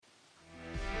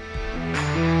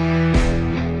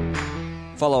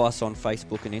Follow us on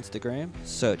Facebook and Instagram.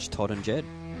 Search Todd and Jed.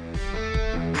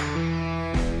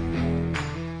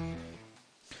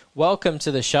 Welcome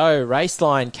to the show,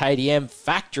 Raceline KTM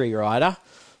Factory Rider,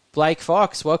 Blake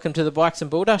Fox. Welcome to the Bikes and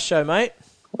Bulldust Show, mate.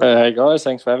 Hey guys,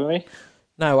 thanks for having me.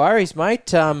 No worries,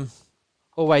 mate.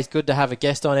 Always good to have a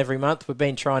guest on every month. We've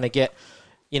been trying to get,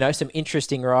 some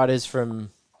interesting riders from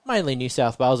mainly New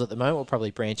South Wales at the moment. We'll probably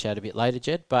branch out a bit later,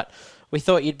 Jed, but we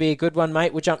thought you'd be a good one,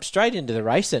 mate. We'll jump straight into the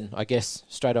racing, I guess,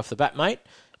 straight off the bat, mate.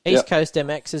 East Coast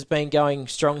MX has been going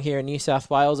strong here in New South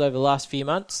Wales over the last few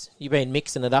months. You've been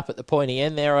mixing it up at the pointy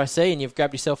end there, I see, and you've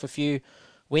grabbed yourself a few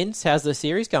wins. How's the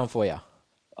series going for you?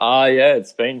 Yeah,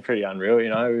 it's been pretty unreal.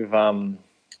 We've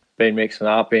been mixing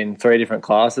up in 3 different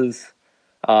classes.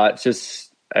 It's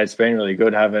been really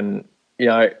good having,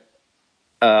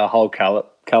 a whole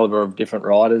caliber of different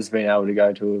riders, being able to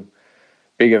go to a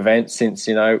big event since,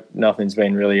 nothing's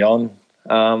been really on.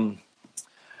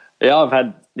 I've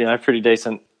had, pretty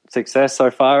decent success so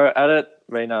far at it.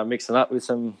 Been mixing up with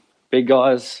some big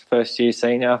guys, first year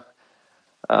senior.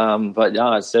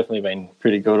 It's definitely been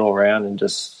pretty good all round, and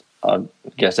just, I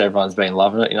guess everyone's been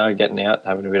loving it, getting out,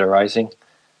 having a bit of racing.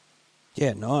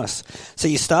 Yeah, nice. So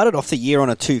you started off the year on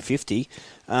a 250,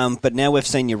 but now we've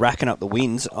seen you racking up the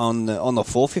wins on the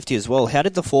 450 as well. How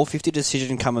did the 450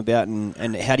 decision come about,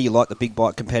 and how do you like the big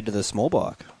bike compared to the small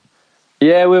bike?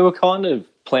 Yeah, we were kind of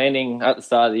planning at the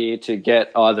start of the year to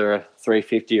get either a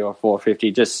 350 or a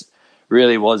 450. Just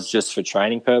really was just for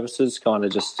training purposes, kind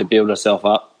of just to build ourselves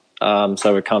up.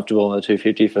 So we're comfortable in the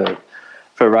 250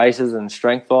 for races and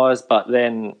strength-wise. But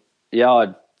then,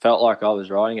 I felt like I was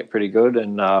riding it pretty good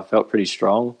and felt pretty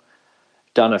strong.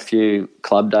 Done a few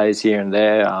club days here and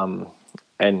there,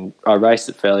 and I raced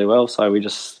it fairly well. So we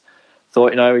just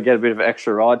thought, we'd get a bit of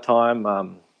extra ride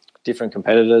time, different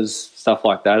competitors, stuff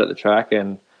like that at the track,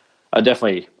 and I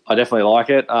definitely like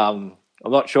it. I'm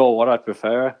not sure what I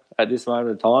prefer at this moment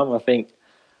in time. I think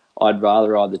I'd rather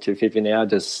ride the 250 now.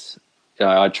 Just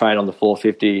I train on the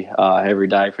 450 every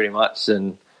day pretty much,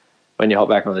 and when you hop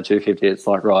back on the 250, it's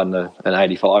like riding an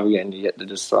 85 again. You get to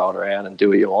just throw it around and do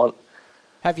what you want.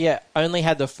 Have you only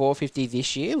had the 450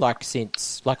 this year?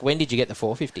 When did you get the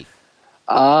 450?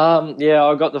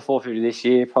 I got the 450 this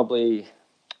year, probably,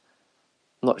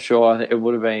 I'm not sure. I think it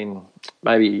would have been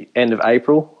maybe end of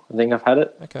April. I think I've had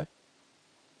it. Okay.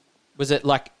 Was it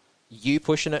like you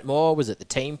pushing it more? Was it the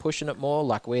team pushing it more?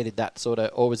 Like, where did that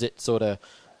or was it sort of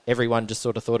everyone just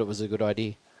sort of thought it was a good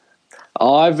idea?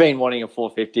 I've been wanting a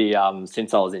 450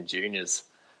 since I was in juniors.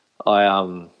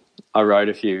 I rode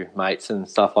a few mates and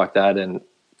stuff like that, and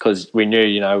because we knew,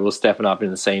 we were stepping up in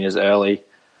the seniors early.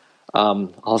 I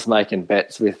was making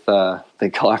bets with the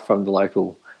guy from the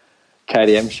local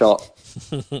KTM shop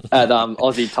at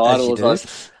Aussie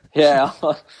Titles.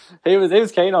 He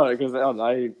was keen on it because I don't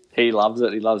know, he loves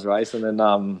it. He loves racing, and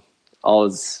I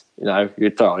was,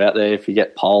 you'd throw it out there if you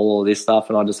get pole or this stuff,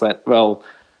 and I just went, well,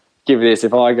 give it this.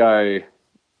 If I go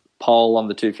pole on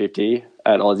the 250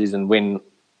 at Aussies and win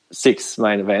 6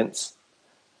 main events,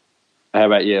 how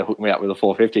about you hook me up with a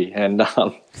 450? And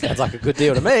sounds like a good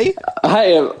deal to me.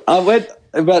 Hey, I went,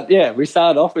 but we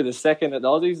started off with a second at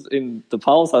Aussies in the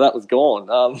pole, so that was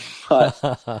gone.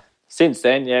 But since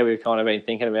then, we've kind of been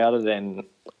thinking about it, and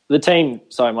the team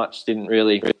so much didn't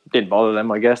bother them.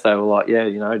 I guess they were like,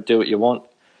 do what you want,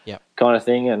 kind of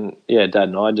thing. And Dad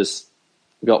and I just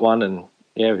got one, and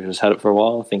we just had it for a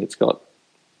while. I think it's got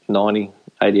 90,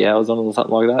 80 hours on it or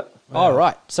something like that. Wow. Oh,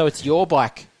 right. So it's your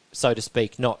bike, so to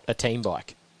speak, not a team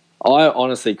bike. I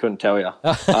honestly couldn't tell you.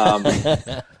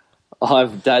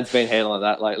 Dad's been handling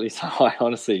that lately, so I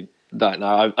honestly don't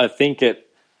know. I think it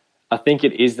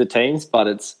is the team's, but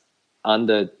it's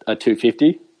under a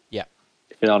 250. Yeah.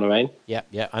 If you know what I mean. Yeah,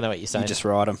 I know what you're saying. You just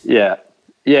ride them.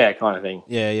 Yeah, kind of thing.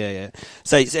 Yeah.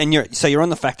 So you're on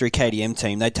the factory KTM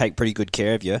team. They take pretty good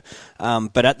care of you.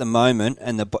 But at the moment,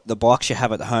 and the bikes you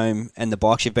have at home, and the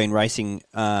bikes you've been racing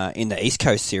in the East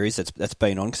Coast series that's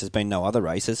been on, because there's been no other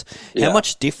races. Yeah. How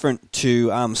much different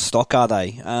to stock are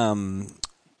they?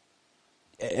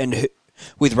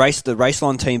 With the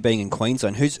Raceline team being in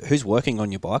Queensland, who's working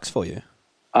on your bikes for you?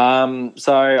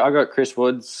 So I got Chris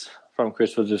Woods from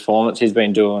Chris Woods Performance. He's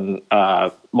been doing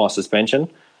my suspension.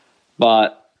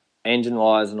 But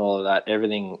engine-wise and all of that,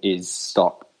 everything is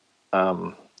stock. We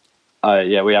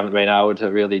haven't been able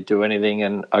to really do anything,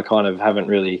 and I kind of haven't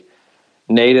really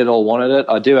needed or wanted it.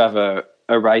 I do have a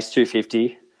race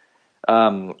 250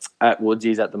 at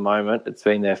Woodsies at the moment. It's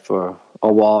been there for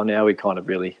a while now. We kind of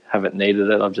really haven't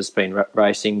needed it. I've just been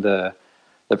racing the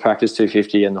practice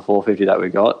 250 and the 450 that we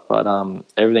got. But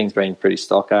everything's been pretty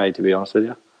stock, to be honest with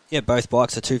you. Yeah, both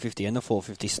bikes are 250 and the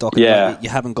 450 stock. Yeah. You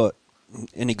haven't got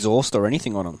an exhaust or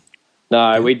anything on them.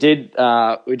 No, we did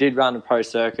run a pro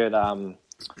circuit on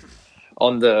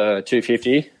the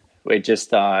 250. We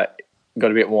just got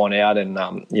a bit worn out, and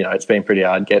it's been pretty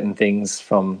hard getting things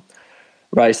from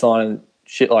race line and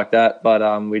shit like that.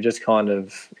 But we just kind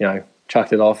of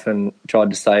chucked it off and tried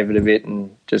to save it a bit,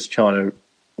 and just trying to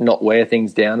not wear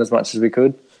things down as much as we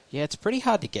could. Yeah, it's pretty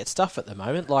hard to get stuff at the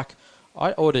moment. Like,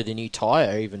 I ordered a new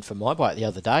tyre even for my bike the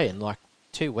other day, and like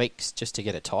 2 weeks just to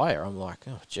get a tyre. I'm like,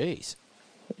 oh, geez.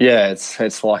 Yeah,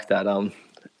 it's like that.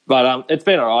 But it's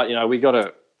been all right. We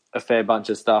got a fair bunch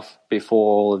of stuff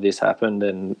before all of this happened,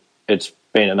 and it's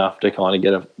been enough to kind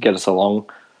of get us along.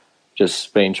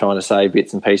 Just been trying to save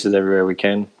bits and pieces everywhere we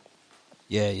can.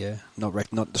 Yeah.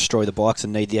 Not destroy the bikes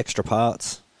and need the extra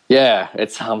parts. Yeah,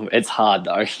 it's hard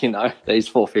though. These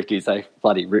 450s, they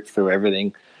bloody rip through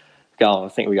everything. I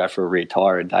think we go for a rear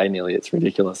tyre a day nearly. It's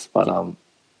ridiculous, but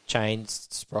chains,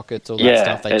 sprockets, all that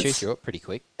stuff, they chew through it pretty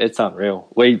quick. It's unreal.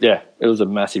 It was a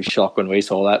massive shock when we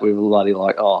saw that. We were bloody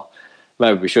like, oh,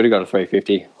 maybe we should have got a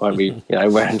 350 when we,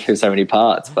 wearing through so many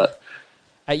parts. But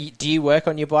do you work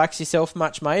on your bikes yourself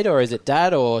much, mate, or is it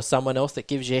Dad or someone else that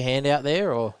gives you a hand out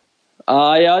there? Or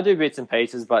yeah, I do bits and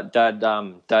pieces, but Dad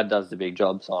does the big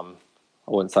job, so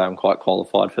I wouldn't say I'm quite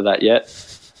qualified for that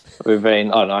yet. We've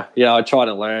been, I don't know, I try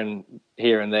to learn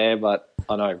here and there, but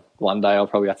I know one day I'll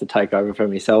probably have to take over for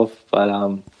myself.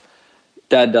 But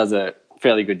Dad does a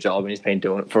fairly good job, and he's been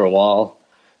doing it for a while.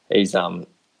 He's learned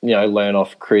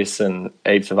off Chris and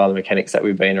heaps of other mechanics that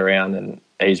we've been around, and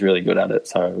he's really good at it.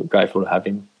 So we're grateful to have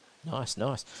him. Nice.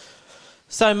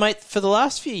 So, mate, for the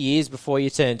last few years before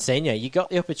you turned senior, you got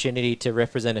the opportunity to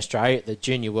represent Australia at the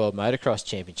Junior World Motocross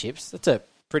Championships. That's a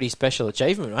pretty special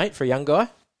achievement, mate, for a young guy.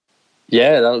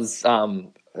 Yeah, that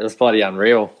was bloody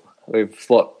unreal. We've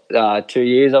fought 2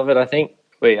 years of it, I think.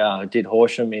 We did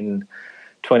Horsham in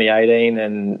 2018,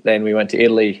 and then we went to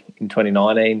Italy in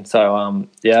 2019. So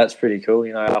it's pretty cool.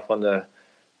 Got up on the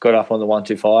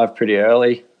 125 pretty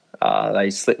early. They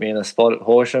slipped me in a spot at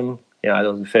Horsham.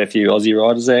 There was a fair few Aussie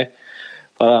riders there.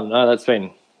 But no, that's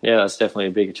definitely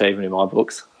a big achievement in my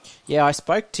books. Yeah, I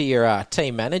spoke to your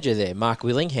team manager there, Mark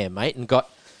Willingham, mate, and got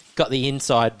the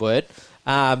inside word.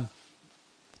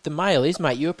 The mail is,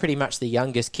 mate, you were pretty much the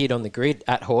youngest kid on the grid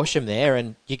at Horsham there,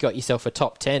 and you got yourself a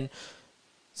top 10.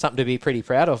 Something to be pretty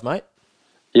proud of, mate.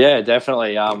 Yeah,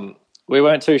 definitely. We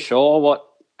weren't too sure what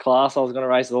class I was going to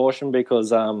race at Horsham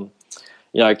because,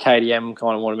 KTM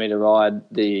kind of wanted me to ride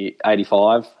the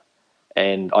 85,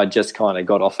 and I just kind of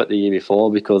got off it the year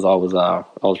before because I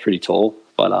was pretty tall.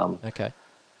 But okay,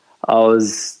 I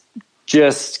was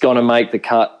just going to make the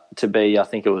cut to be, I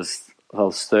think I was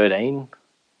 13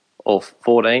 or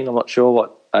 14. I'm not sure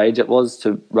what age it was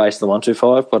to race the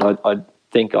 125, but I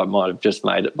think I might have just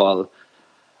made it by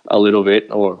a little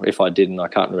bit, or if I didn't, I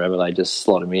can't remember. They just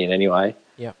slotted me in anyway.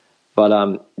 Yeah. But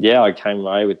I came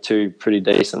away with 2 pretty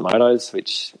decent motos,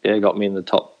 which got me in the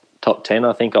top 10.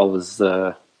 I think I was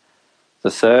the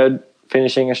third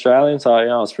finishing Australian, so I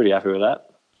was pretty happy with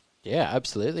that. Yeah,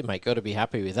 absolutely, mate. Got to be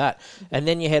happy with that. And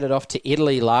then you headed off to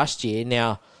Italy last year.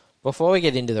 Now, before we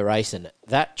get into the racing,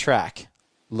 that track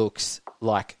looks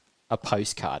like a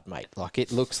postcard, mate. Like,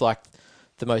 it looks like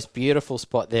the most beautiful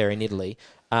spot there in Italy.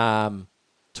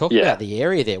 Talk about the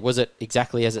area there. Was it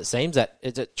exactly as it seems?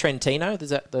 Is it Trentino? Is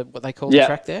that what they call the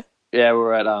track there? Yeah,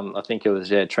 we're at, I think it was,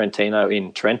 Trentino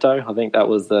in Trento. I think that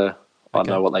was I don't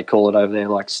know what they call it over there,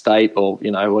 like state or,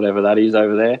 whatever that is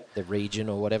over there. The region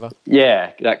or whatever.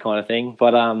 Yeah, that kind of thing.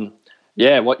 But,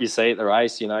 what you see at the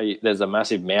race, there's a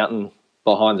massive mountain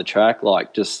behind the track,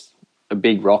 like just a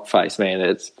big rock face, man.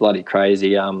 It's bloody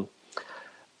crazy.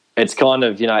 It's kind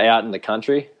of, out in the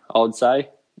country, I would say.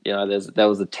 There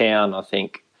was a town, I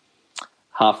think,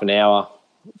 half an hour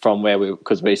from where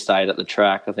because we stayed at the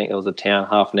track. I think there was a town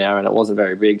half an hour, and it wasn't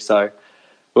very big. So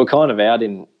we were kind of out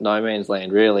in no man's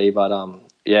land, really. But,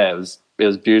 it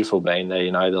was beautiful being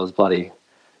there. There was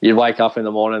you'd wake up in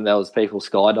the morning, there was people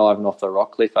skydiving off the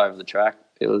rock cliff over the track.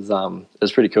 It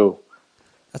was pretty cool.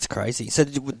 That's crazy. So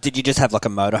did you just have like a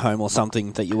motorhome or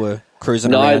something that you were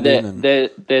cruising around in? No,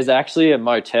 there's actually a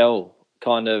motel,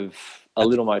 kind of a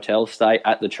little motel stay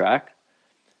at the track.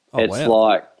 Oh, it's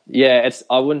wow.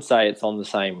 I wouldn't say it's on the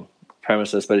same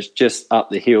premises, but it's just up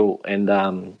the hill. And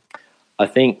I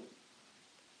think,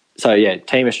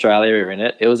 Team Australia are in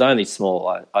it. It was only small.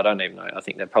 I don't even know. I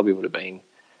think there probably would have been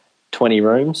 20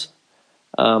 rooms.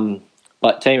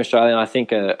 But Team Australia, and I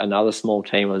think another small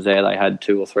team was there. They had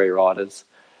 2 or 3 riders.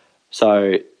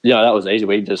 So, that was easy.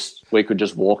 We could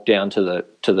just walk down to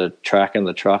the track and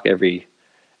the truck every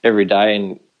day,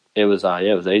 and it was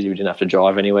easy. We didn't have to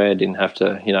drive anywhere. Didn't have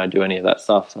to do any of that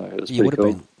stuff. So it was pretty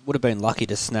cool. would have been lucky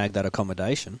to snag that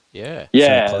accommodation. Yeah.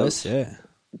 Yeah, So close, yeah.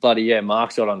 bloody yeah.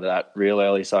 Mark's got onto that real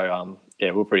early, so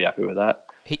yeah, we're pretty happy with that.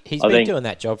 He's I been think- doing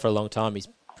that job for a long time. He's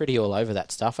pretty all over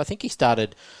that stuff. I think he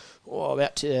started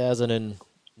about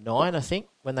 2009, I think,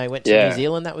 when they went to Yeah. New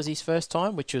Zealand. That was his first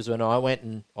time, which was when I went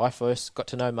and I first got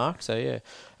to know Mark. So, yeah.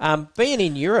 Being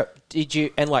in Europe, did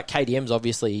you, and like KDM's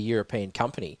obviously a European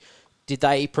company, did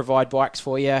they provide bikes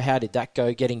for you? How did that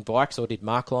go, getting bikes, or did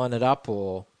Mark line it up,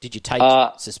 or did you take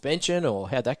suspension, or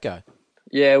how'd that go?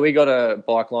 Yeah, we got a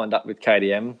bike lined up with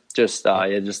KDM, just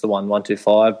the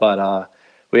 125, but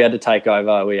we had to take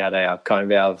over. We had our cone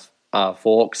valve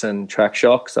forks and track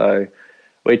shock, so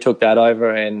we took that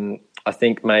over, and I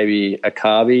think maybe a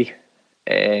carby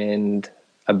and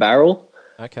a barrel.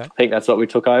 Okay. I think that's what we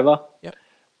took over. Yep.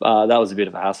 That was a bit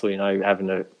of a hassle, having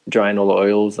to drain all the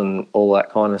oils and all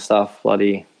that kind of stuff,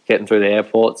 bloody getting through the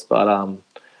airports. But,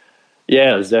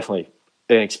 yeah, it was definitely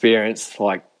an experience.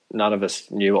 Like, none of us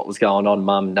knew what was going on.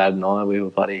 Mum, Dad and I, we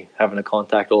were bloody having to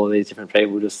contact all of these different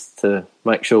people just to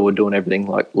make sure we're doing everything,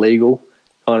 like, legal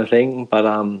kind of thing.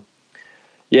 But,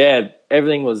 yeah,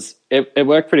 everything was – it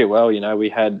worked pretty well. We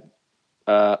had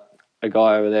a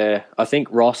guy over there. I think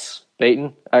Ross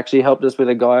Beaton actually helped us with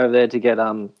a guy over there to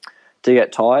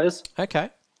get tyres. Okay.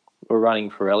 We're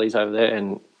running Pirellis over there,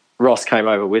 and Ross came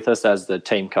over with us as the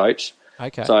team coach.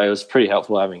 Okay. So it was pretty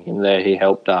helpful having him there. He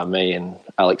helped me and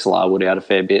Alex Larwood out a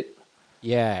fair bit.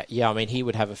 Yeah. I mean, he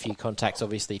would have a few contacts,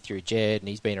 obviously, through Jed, and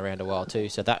he's been around a while too,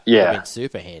 so that would have been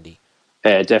super handy.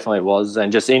 Yeah, it definitely was.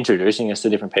 And just introducing us to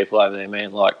different people over there,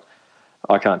 man, like,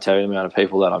 I can't tell you the amount of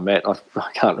people that I met.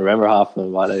 I can't remember half of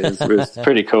them, but it was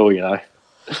pretty cool,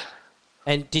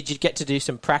 And did you get to do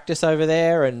some practice over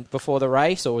there and before the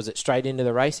race, or was it straight into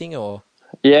the racing? Or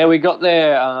yeah, we got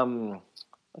there. I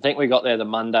think we got there the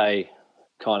Monday,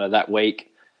 kind of that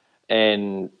week,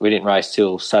 and we didn't race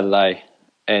till Saturday.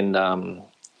 And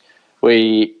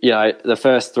we, the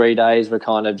first 3 days were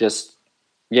kind of just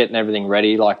getting everything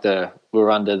ready. Like we were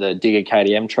under the Digger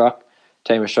KDM truck,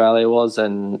 Team Australia was,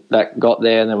 and that got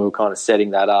there, and then we were kind of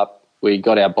setting that up. We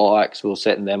got our bikes, we were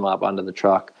setting them up under the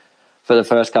truck for the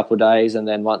first couple of days, and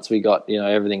then once we got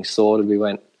everything sorted, we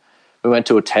went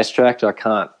to a test track. I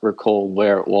can't recall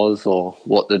where it was or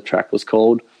what the track was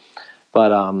called, but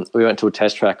we went to a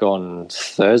test track on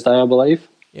Thursday, I believe.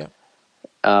 Yeah.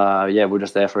 Yeah, we were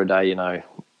just there for a day,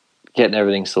 getting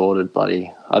everything sorted,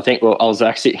 buddy. I think what I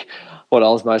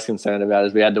was most concerned about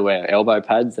is we had to wear elbow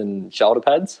pads and shoulder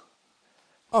pads.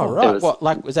 Oh, right.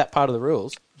 Was that part of the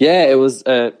rules? Yeah, it was.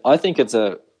 I think it's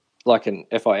like an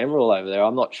FIM rule over there.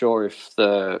 I'm not sure if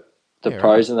the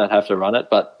pros and that have to run it,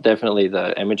 but definitely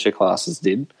the amateur classes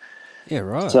did. Yeah,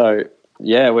 right. So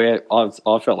yeah,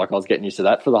 I felt like I was getting used to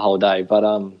that for the whole day. But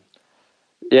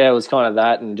yeah, it was kind of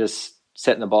that, and just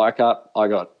setting the bike up. I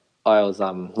was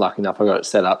lucky enough. I got it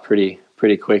set up pretty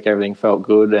quick. Everything felt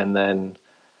good, and then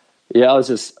yeah, I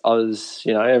was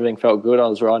everything felt good. I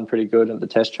was riding pretty good at the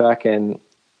test track, and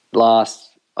I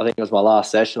think it was my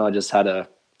last session, I just had a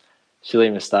silly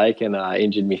mistake and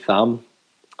injured my thumb.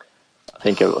 I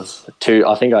think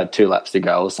I had 2 laps to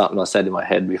go or something I said in my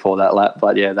head before that lap.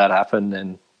 But yeah, that happened,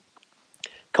 and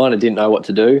kind of didn't know what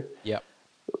to do. Yep.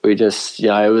 We just,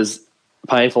 it was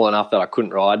painful enough that I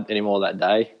couldn't ride anymore that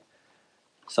day.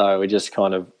 So we just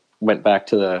kind of went back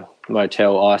to the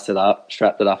motel, iced it up,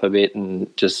 strapped it up a bit, and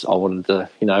I wanted to,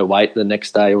 wait the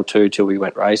next day or two till we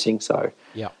went racing. So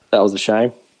yeah, that was a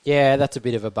shame. Yeah, that's a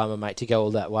bit of a bummer, mate, to go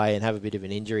all that way and have a bit of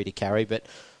an injury to carry. But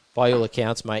by all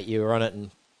accounts, mate, you were on it and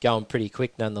going pretty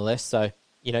quick nonetheless. So,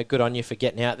 good on you for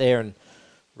getting out there and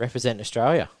representing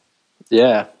Australia.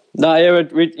 Yeah. No, yeah,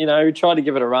 we tried to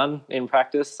give it a run in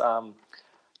practice.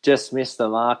 Just missed the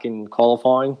mark in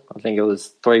qualifying. I think it was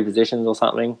 3 positions or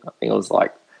something. I think it was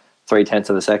like 0.3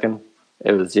 of a second.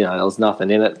 It was, there was nothing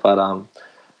in it. But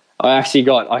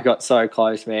I got so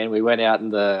close, man. We went out in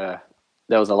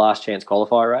there was a last chance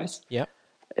qualifier race. Yeah.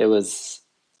 It was,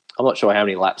 I'm not sure how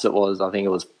many laps it was. I think it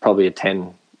was probably a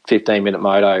 10, 15-minute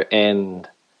moto, and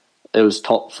it was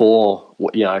top 4.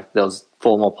 There was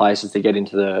 4 more places to get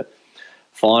into the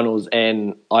finals,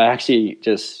 and I actually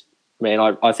just,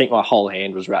 man, I think my whole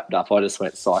hand was wrapped up. I just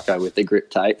went psycho with the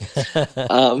grip tape.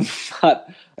 But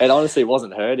it honestly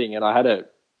wasn't hurting, and I had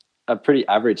a pretty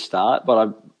average start,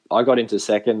 but I got into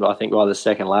second, I think, by the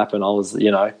second lap, and I was,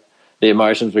 the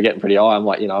emotions were getting pretty high. I'm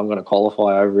like, I'm going to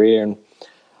qualify over here. And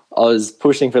I was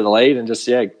pushing for the lead and just,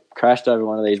 crashed over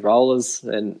one of these rollers,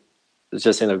 and it was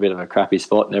just in a bit of a crappy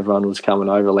spot, and everyone was coming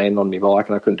over, landing on my bike,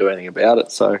 and I couldn't do anything about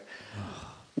it. So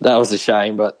that was a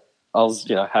shame, but I was,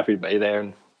 happy to be there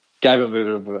and gave them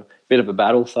a bit of a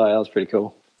battle. So that was pretty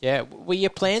cool. Yeah. Were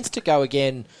your plans to go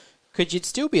again Could you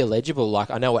still be eligible? Like,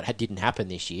 I know it didn't happen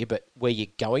this year, but were you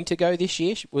going to go this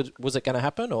year? Was it going to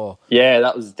happen, or? Yeah,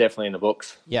 that was definitely in the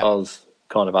books. Yeah. I was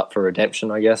kind of up for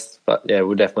redemption, I guess. But yeah,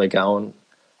 we'll definitely go on.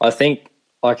 I think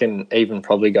I can even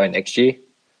probably go next year.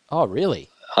 Oh, really?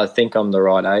 I think I'm the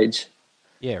right age.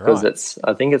 Yeah, right. Because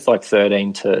I think it's like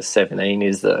 13 to 17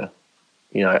 is the,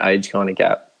 age kind of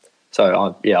gap.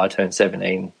 So I turn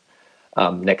 17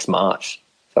 next March.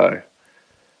 So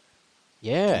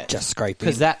yeah, Just scraping.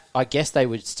 because I guess they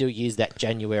would still use that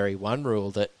January 1 rule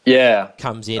that yeah,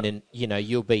 comes in, and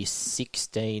you'll be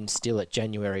 16 still at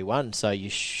January 1, so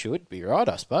you should be right,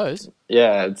 I suppose.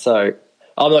 yeah. So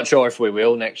I'm not sure if we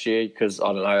will next year because I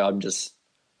don't know.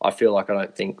 I feel like I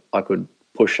don't think I could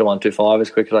push the 125 as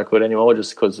quick as I could anymore,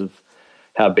 just because of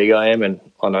how big I am. And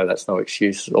I know that's no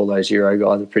excuse. All those Euro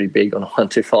guys are pretty big on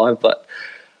 125, but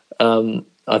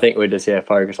I think we just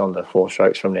focus on the 4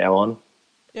 strokes from now on.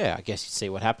 Yeah, I guess you see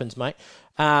what happens, mate.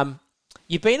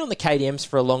 You've been on the KDMs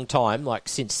for a long time, like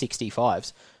since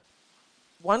 65s.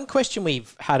 One question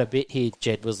we've had a bit here,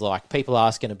 Jed, was like people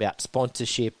asking about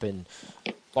sponsorship and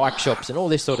bike shops and all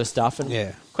this sort of stuff.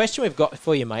 And question we've got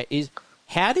for you, mate, is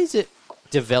how does it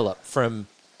develop from,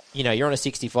 you're on a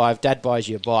 65, Dad buys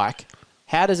you a bike.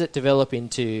 How does it develop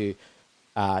into,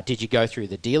 did you go through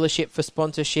the dealership for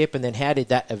sponsorship? And then how did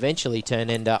that eventually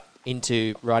end up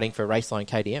into riding for Raceline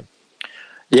KDM?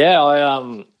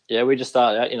 Yeah, we just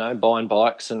started out, buying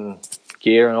bikes and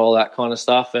gear and all that kind of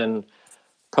stuff. And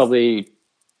probably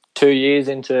 2 years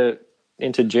into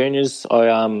juniors,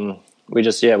 we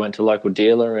just went to a local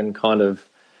dealer and kind of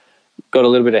got a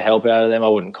little bit of help out of them. I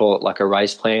wouldn't call it like a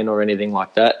race plan or anything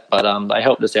like that, but they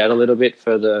helped us out a little bit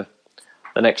for the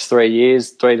next 3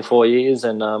 to 4 years.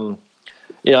 And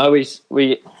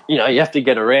we you have to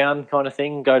get around kind of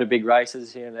thing, go to big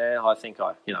races here and there. I think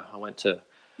I went to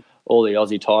all the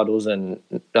Aussie titles and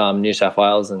New South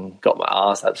Wales and got my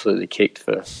ass absolutely kicked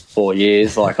for 4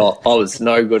 years. Like I was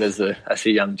no good as a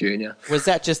young junior. Was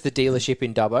that just the dealership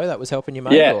in Dubbo that was helping you,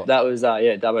 mate? Yeah, or? that was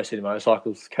Dubbo City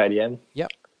Motorcycles KDM. Yep.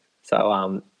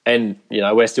 So and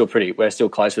we're still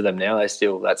close with them now.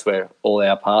 That's where all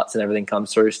our parts and everything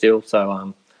comes through still.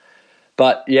 So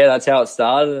but yeah, that's how it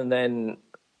started. And then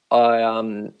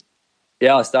I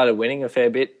started winning a fair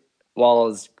bit while I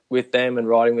was with them and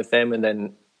riding with them, and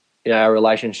then our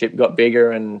relationship got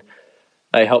bigger and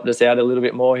they helped us out a little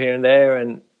bit more here and there.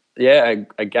 And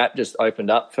a gap just opened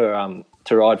up for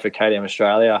to ride for KDM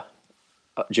Australia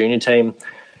junior team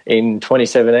in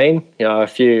 2017.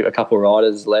 A couple of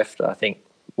riders left. I think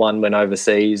one went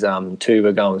overseas, 2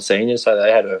 were going senior, so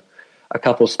they had a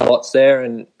couple of spots there,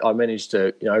 and I managed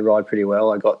to ride pretty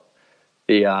well. I got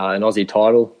the an Aussie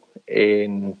title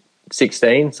in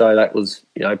 16, so that was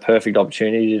perfect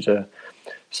opportunity to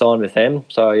sign with them.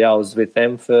 So I was with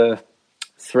them for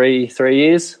three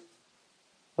years.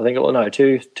 I think it was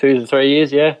 2 to 3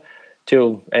 years,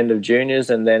 till end of juniors,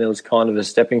 and then it was kind of a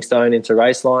stepping stone into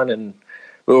Raceline. And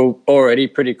we were already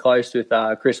pretty close with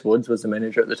Chris Woods was the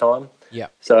manager at the time. Yeah.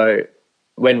 So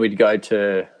when we'd go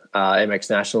to MX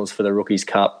Nationals for the Rookies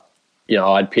Cup,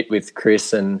 I'd pit with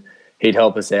Chris and he'd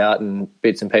help us out and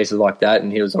bits and pieces like that.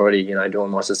 And he was already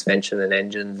doing my suspension and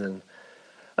engines and.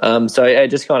 So it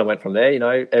just kind of went from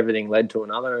there, everything led to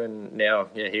another, and now,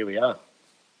 here we are.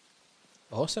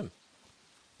 Awesome.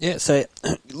 Yeah, so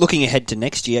looking ahead to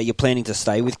next year, you're planning to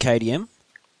stay with KDM?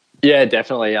 Yeah,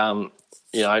 definitely.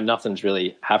 Nothing's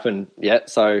really happened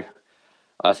yet, so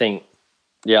I think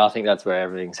that's where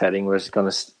everything's heading. We're just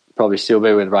going to probably still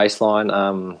be with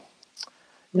Raceline.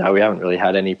 We haven't really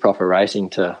had any proper racing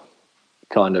to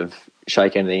kind of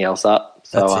shake anything else up.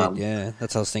 So, That's it, yeah.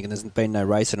 That's what I was thinking. There's been no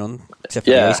racing on, except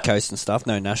for the East Coast and stuff.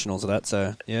 No nationals of that,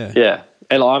 so, yeah. Yeah,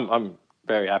 and I'm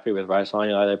very happy with Raceline.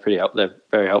 They're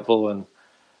very helpful, and,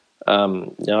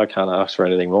 I can't ask for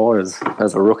anything more as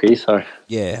a rookie, so.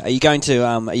 Yeah. Are you going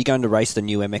to race the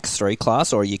new MX3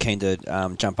 class, or are you keen to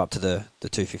jump up to the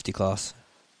 250 class?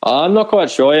 I'm not quite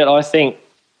sure yet. I think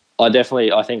I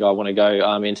want to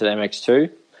go into the MX2.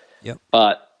 Yep.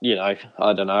 But,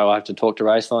 I don't know. I have to talk to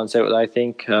Raceline, see what they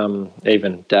think.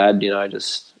 Even Dad,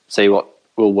 just see what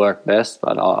will work best.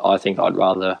 But I think I'd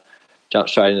rather jump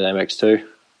straight into the MX2.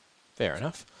 Fair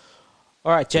enough.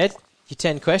 All right, Jed, your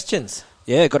 10 questions.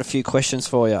 Yeah, got a few questions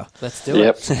for you. Let's do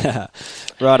it.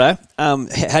 Righto.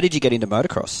 How did you get into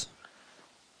motocross?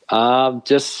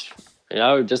 Just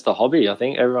a hobby. I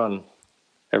think everyone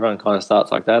kind of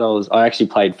starts like that. I actually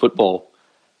played football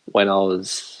when I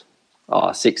was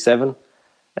 6, 7.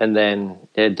 And then,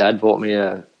 Dad bought me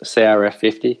a CRF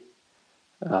 50.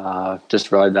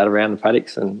 Just rode that around the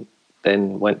paddocks and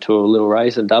then went to a little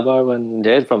race at Dubbo.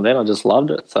 And, from then I just loved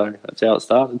it. So that's how it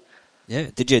started. Yeah.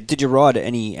 Did you ride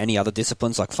any other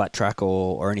disciplines like flat track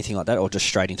or anything like that, or just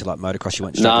straight into like motocross? You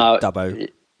went straight to Dubbo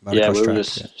motocross yeah, we were track?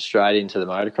 just straight into the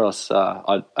motocross.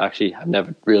 I actually have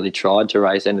never really tried to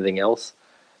race anything else.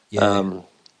 Yeah.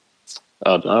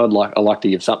 I don't know. I'd like to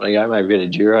give something a go, maybe a bit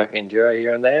of enduro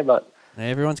here and there, but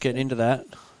Everyone's getting into that.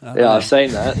 yeah, I've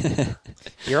seen that.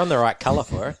 You're on the right colour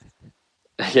for it.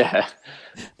 Yeah.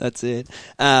 That's it.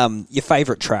 Your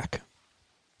favourite track?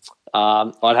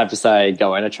 I'd have to say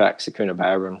Goanna track, Sakuna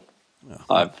Barabran.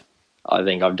 I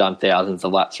think I've done thousands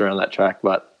of laps around that track,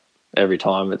 but every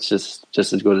time it's just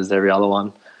as good as every other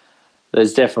one.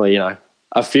 There's definitely,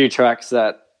 a few tracks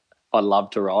that I'd love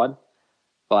to ride,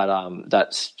 but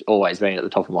that's always been at the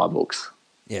top of my books.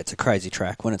 Yeah, it's a crazy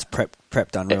track. When it's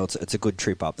prepped unreal, it's a good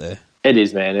trip up there. It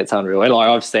is, man. It's unreal. And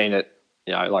I've seen it,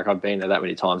 I've been there that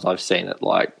many times. I've seen it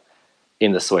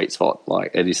in the sweet spot.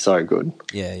 It is so good.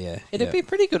 Yeah. It'd be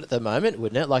pretty good at the moment,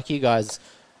 wouldn't it? Like you guys,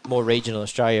 more regional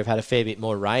Australia, have had a fair bit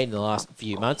more rain in the last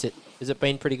few months. Has it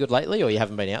been pretty good lately, or you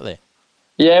haven't been out there?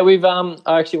 Yeah, we've. I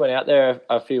actually went out there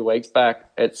a few weeks back.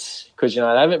 It's because they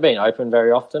haven't been open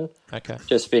very often. Okay.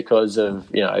 Just because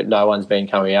of no one's been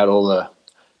coming out. All the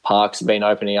parks have been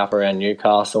opening up around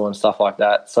Newcastle and stuff like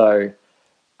that. So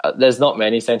there's not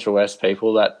many Central West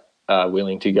people that are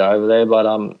willing to go over there. But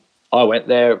I went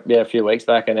there a few weeks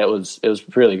back, and it was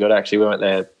really good actually. We went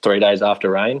there 3 days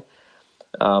after rain.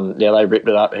 They ripped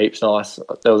it up heaps nice.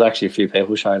 There was actually a few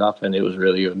people showed up, and it was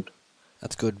really good.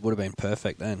 That's good. Would have been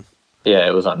perfect then. Yeah,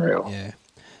 it was unreal.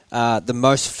 Yeah. The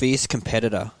most fierce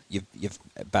competitor you've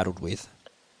battled with?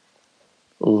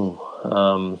 Ooh.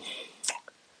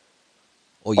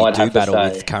 Or you do battle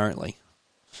with currently?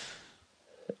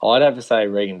 I'd have to say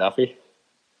Regan Duffy.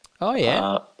 Oh,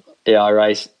 yeah. I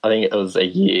raced, I think it was a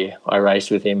year. I raced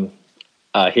with him.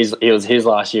 It was his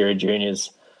last year at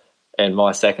juniors and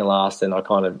my second last, and I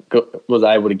kind of was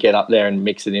able to get up there and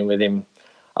mix it in with him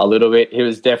a little bit. He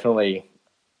was definitely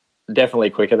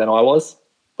quicker than I was,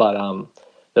 but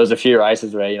there was a few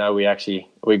races where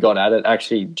we got at it.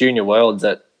 Actually, Junior Worlds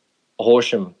at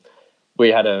Horsham, we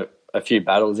had a few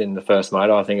battles in the first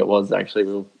motor. I think it was actually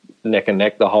we were neck and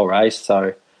neck the whole race.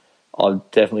 So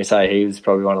I'd definitely say he was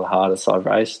probably one of the hardest I've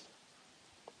raced.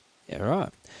 Yeah, right.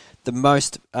 The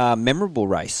most memorable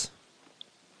race?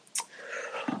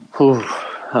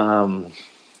 I'd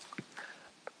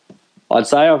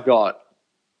say I've got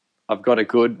a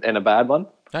good and a bad one.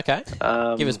 Okay.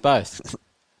 Give us both.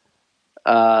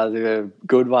 The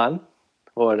good one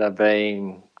would have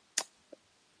been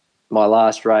my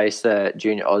last race at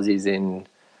Junior Aussies in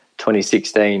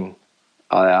 2016.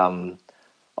 I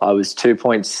was 2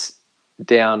 points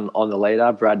down on the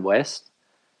leader, Brad West,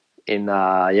 in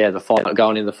the final,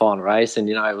 going in the final race, and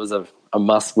it was a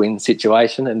must-win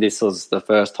situation. And this was the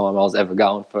first time I was ever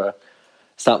going for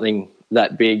something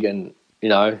that big, and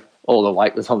all the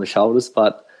weight was on the shoulders.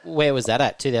 But where was that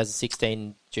at?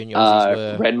 2016 Junior Aussies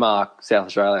were Redmark, South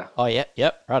Australia. Oh yeah,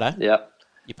 yep, righto. Yep.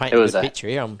 You painted a good picture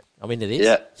here. I'm into this.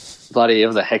 Yeah, bloody! It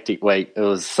was a hectic week. It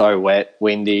was so wet,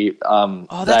 windy. That's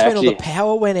when all the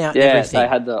power went out. Yeah, and everything. They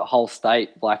had the whole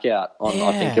state blackout on.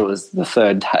 I think it was the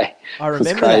third day. I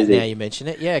remember that now you mention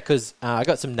it. Yeah, because I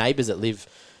got some neighbours that live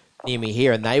near me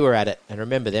here, and they were at it, and I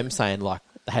remember them saying they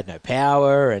had no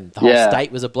power, and the whole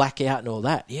state was a blackout and all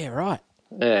that. Yeah, right.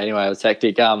 Yeah. Anyway, it was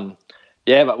hectic.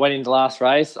 But went into the last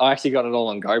race. I actually got it all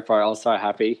on GoPro. I was so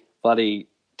happy. Bloody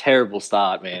terrible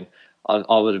start, man.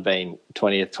 I would have been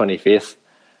 20th, 25th,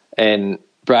 and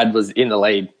Brad was in the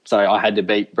lead, so I had to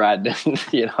beat Brad.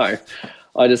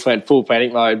 I just went full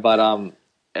panic mode, but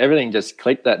everything just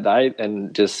clicked that day,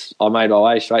 and I made my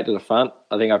way straight to the front.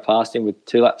 I think I passed him with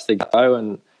 2 laps to go,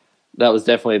 and that was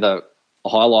definitely the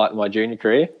highlight of my junior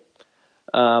career.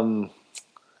 But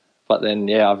then,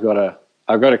 I've got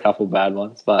a couple bad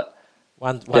ones, but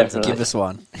one give us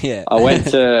one. Yeah, I went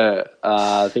to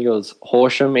I think it was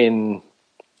Horsham in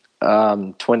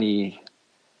 20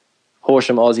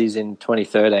 Horsham Aussies in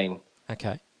 2013.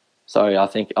 Okay. So I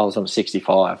think I was on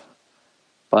 65,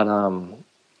 but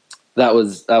that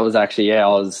was actually I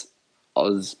was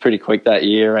pretty quick that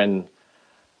year, and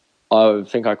I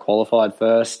think I qualified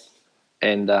first,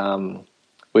 and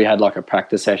we had a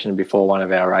practice session before one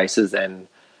of our races, and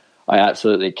I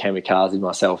absolutely kamikazed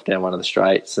myself down one of the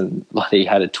straights, and bloody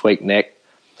had a tweaked neck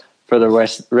for the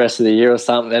rest of the year or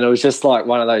something. And it was just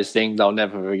one of those things I'll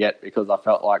never forget, because I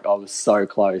felt like I was so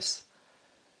close.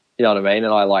 You know what I mean?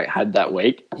 And I had that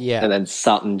week. Yeah. And then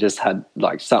something just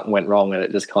something went wrong, and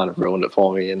it just kind of ruined it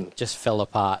for me. And just fell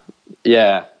apart.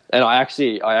 Yeah. And I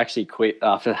actually quit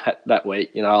after that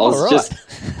week. I was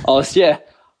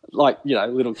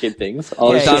little kid things. I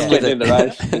was done with it in the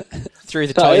race. Threw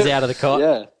the toys out of the cot.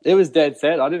 Yeah, it was dead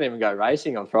set. I didn't even go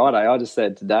racing on Friday. I just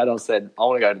said to Dad, I want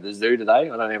to go to the zoo today.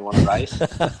 I don't even want to race.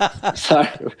 So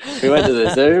we went to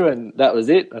the zoo, and that was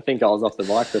it. I think I was off the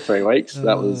bike for 3 weeks.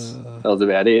 That was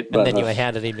about it. And then you were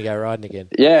handed him to go riding again.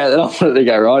 Yeah, then I wanted to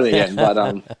go riding again, but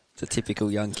It's a typical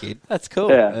young kid. That's cool.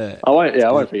 yeah, I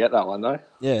won't forget that one though.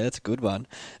 Yeah, that's a good one.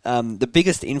 The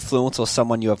biggest influence or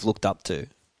someone you have looked up to?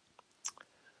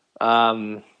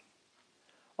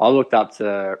 I looked up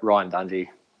to Ryan Dungey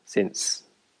since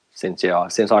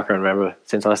I can remember,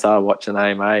 since I started watching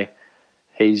AMA.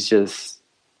 I just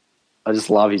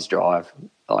love his drive.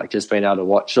 Like, just being able to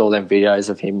watch all them videos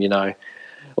of him,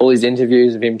 all his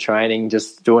interviews of him training,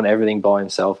 just doing everything by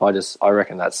himself. I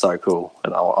reckon that's so cool,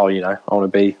 and I want to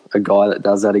be a guy that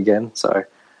does that again. So.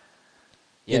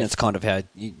 Yeah, and it's kind of how,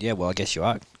 I guess you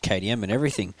are, KDM and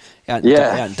everything. Out in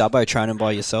Dubbo training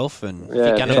by yourself. And if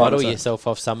you're going to model yourself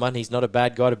off someone, he's not a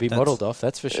bad guy to be modelled off,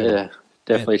 that's for sure. Yeah,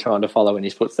 definitely trying to follow in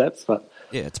his footsteps. But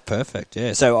yeah, it's perfect,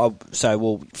 yeah. So,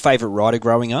 favourite rider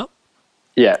growing up?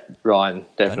 Yeah, Ryan,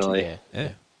 definitely.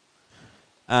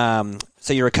 Yeah.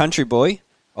 So you're a country boy,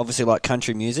 obviously like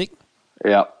country music.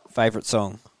 Yeah. Favourite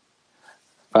song?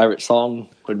 Favourite song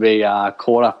would be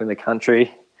Caught Up in the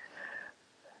Country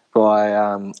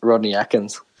by Rodney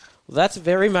Atkins. Well, that's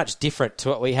very much different to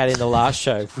what we had in the last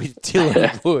show with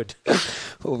Dylan Wood.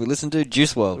 Well, we listened to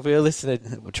Juice WRLD. We were listening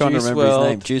to We're trying Juice to remember WRLD his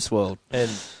name, Juice WRLD. and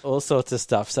all sorts of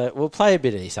stuff. So we'll play a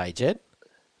bit of this, Jed?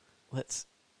 Let's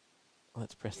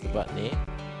press the button here.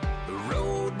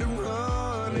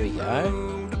 Here we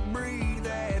go.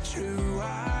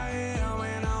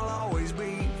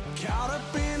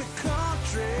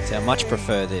 So I much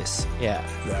prefer this. Yeah.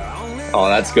 Oh,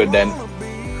 that's good then.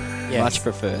 Yes. Much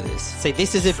prefer this. See,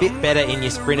 this is a bit better in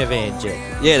your Sprinter van,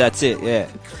 Jed. Yeah, that's it, yeah.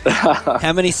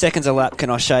 How many seconds a lap can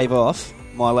I shave off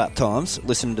my lap times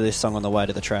listening to this song on the way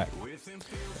to the track?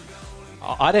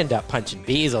 I'd end up punching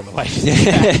beers on the way.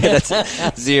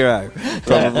 That's 0,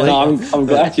 probably. No, I'm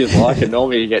glad you like it.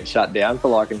 Normally you get shut down for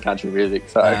liking country music.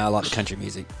 So I like the country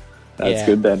music. That's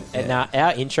good then. And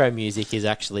our intro music is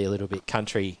actually a little bit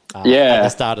country at Yeah. the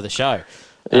start of the show.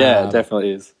 Yeah, it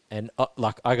definitely is. And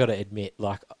I got to admit,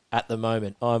 at the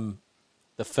moment,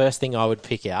 the first thing I would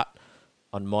pick out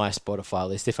on my Spotify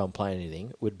list if I'm playing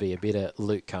anything would be a bit of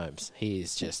Luke Combs. He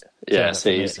is just killing it for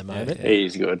me at the moment.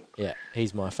 He's good. Yeah,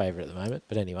 he's my favourite at the moment.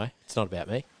 But anyway, it's not about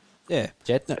me. Yeah.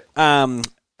 Jed?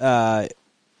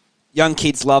 Young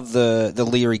kids love the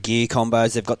Leary gear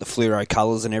combos. They've got the fluoro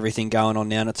colours and everything going on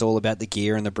now, and it's all about the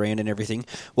gear and the brand and everything.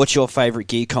 What's your favourite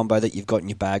gear combo that you've got in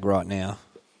your bag right now?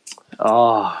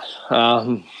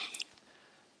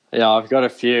 Yeah, I've got a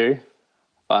few,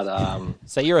 but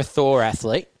So you're a Thor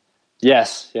athlete.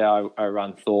 yes, yeah, I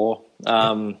run Thor.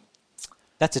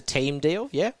 That's a team deal,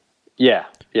 yeah? Yeah,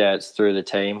 it's through the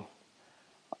team.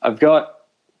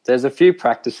 There's a few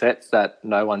practice sets that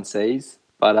no one sees,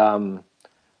 but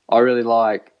I really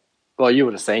like, well, you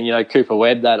would have seen, Cooper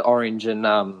Webb, that orange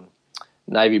and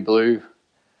navy blue,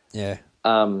 Yeah.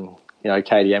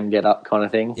 KDM get up kind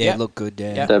of thing. Yeah, look good,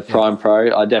 yeah. The Prime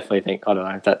Pro, I definitely think, I don't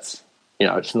know if that's,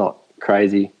 it's not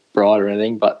crazy bright or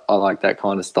anything, but I like that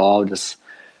kind of style, just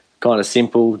kind of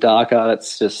simple, darker.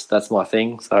 That's my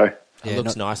thing. So It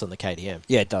looks nice on the KDM.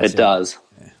 Yeah, it does. it does.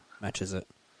 Yeah, matches it.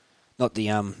 Not the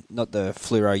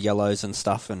fluoro yellows and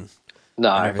stuff and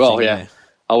No, and well, everything, yeah.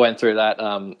 I went through that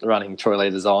running Troy Lee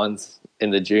Designs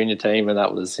in the junior team, and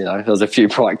that was, there was a few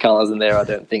bright colours in there. I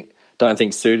don't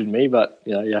think suited me, but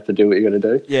you have to do what you got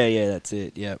to do. Yeah, that's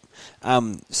it. Yeah.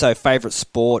 So, favourite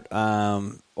sport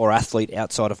or athlete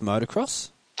outside of motocross?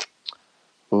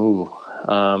 Ooh,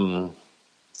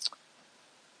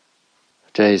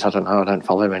 geez, I don't know. I don't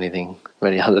follow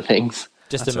many other things.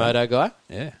 Just That's a moto guy?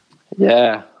 Yeah.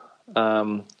 Yeah,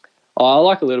 I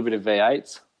like a little bit of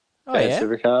V8s. Oh, yeah?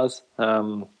 Supercars.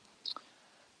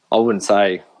 I wouldn't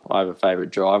say I have a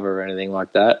favourite driver or anything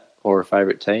like that, or a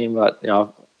favourite team, but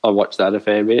I watch that a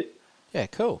fair bit. Yeah,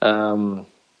 cool.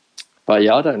 But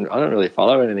yeah, I don't really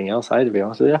follow anything else. To be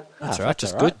honest with you. That's right.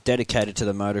 Just all right. good. Dedicated to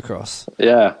the motocross.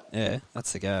 Yeah. Yeah,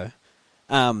 that's the go.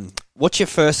 What's your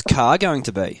first car going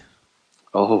to be?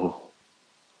 Oh,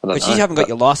 I don't Because know. you haven't got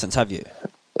your license, have you?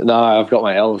 No, I've got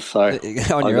my L's. So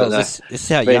On your L's. This is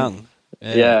how young.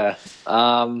 Yeah.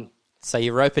 So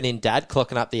you're roping in dad,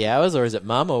 clocking up the hours, or is it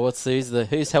mum, or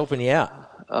who's helping you out?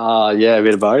 Yeah, a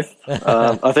bit of both.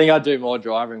 I think I do more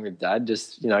driving with dad,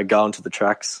 just going to the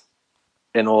tracks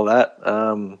and all that.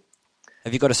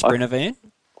 Have you got a Sprinter van?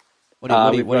 What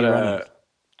are you running?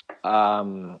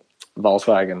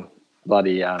 Volkswagen,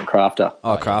 bloody Crafter.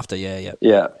 Oh, Crafter, yeah.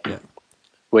 Yeah.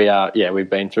 We've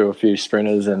been through a few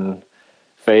Sprinters and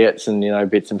Fiats and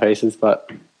bits and pieces,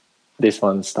 but this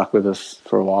one stuck with us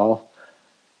for a while.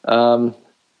 I don't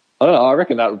know. I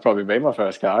reckon that would probably be my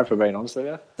first car, if I'm being honest with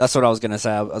you. That's what I was going to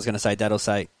say. I was going to say, Dad will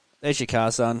say, "There's your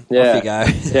car, son. Yeah. Off you go."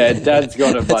 Yeah, Dad's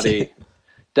got a buddy.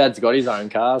 Dad's got his own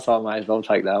car, so I may as well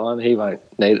take that one. He won't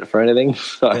need it for anything.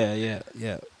 So.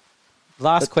 Yeah.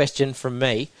 Last question from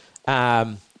me.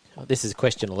 This is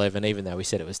question 11, even though we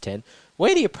said it was 10.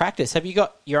 Where do you practice? Have you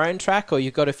got your own track, or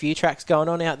you've got a few tracks going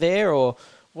on out there, or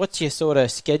what's your sort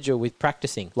of schedule with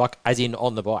practicing, like as in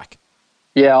on the bike?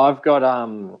 Yeah, I've got a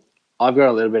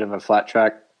little bit of a flat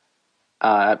track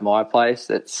at my place.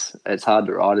 It's hard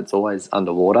to ride. It's always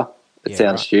underwater. It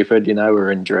sounds stupid,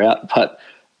 we're in drought, but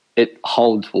it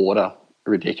holds water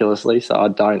ridiculously, so I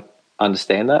don't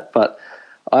understand that. But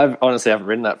I honestly haven't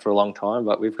ridden that for a long time,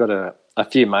 but we've got a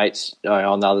few mates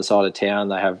on the other side of town.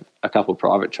 They have a couple of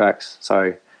private tracks,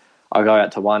 so I go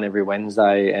out to one every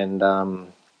Wednesday, and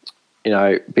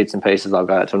bits and pieces I'll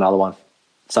go out to another one.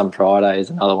 Some Fridays,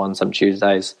 another one some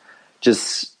Tuesdays,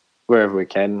 just wherever we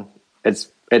can. It's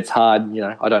hard,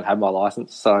 I don't have my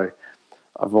license, so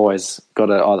I've always got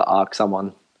to either ask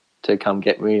someone to come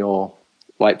get me or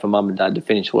wait for Mum and Dad to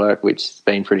finish work, which has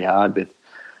been pretty hard. With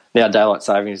now daylight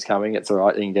savings is coming, it's all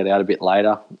right, you can get out a bit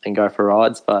later and go for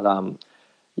rides. But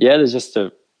there's just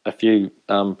a few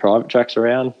private tracks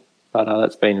around, but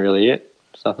that's been really it.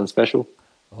 It's nothing special.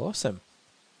 Awesome.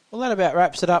 Well, that about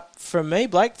wraps it up from me,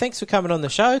 Blake. Thanks for coming on the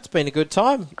show. It's been a good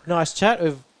time. Nice chat.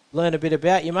 We've learned a bit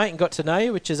about you, mate, and got to know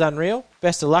you, which is unreal.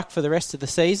 Best of luck for the rest of the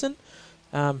season.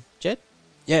 Jed?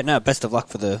 Yeah, no, best of luck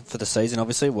for the season,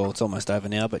 obviously. Well, it's almost over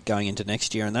now, but going into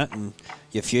next year and that, and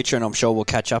your future, and I'm sure we'll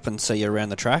catch up and see you around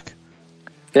the track.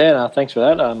 Yeah, no, thanks for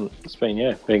that. It's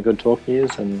been good talking to you,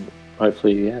 and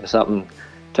hopefully something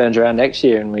turns around next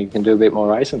year and we can do a bit more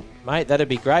racing. Mate, that'd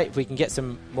be great. If we can get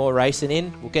some more racing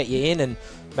in, we'll get you in, and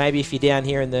maybe if you're down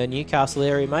here in the Newcastle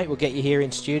area, mate, we'll get you here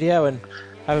in studio and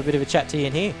have a bit of a chat to you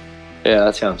in here. Yeah,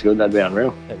 that sounds good. That'd be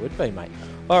unreal. It would be, mate.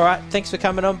 All right, thanks for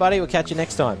coming on, buddy. We'll catch you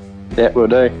next time. Yeah, we'll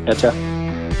do. Catch ya.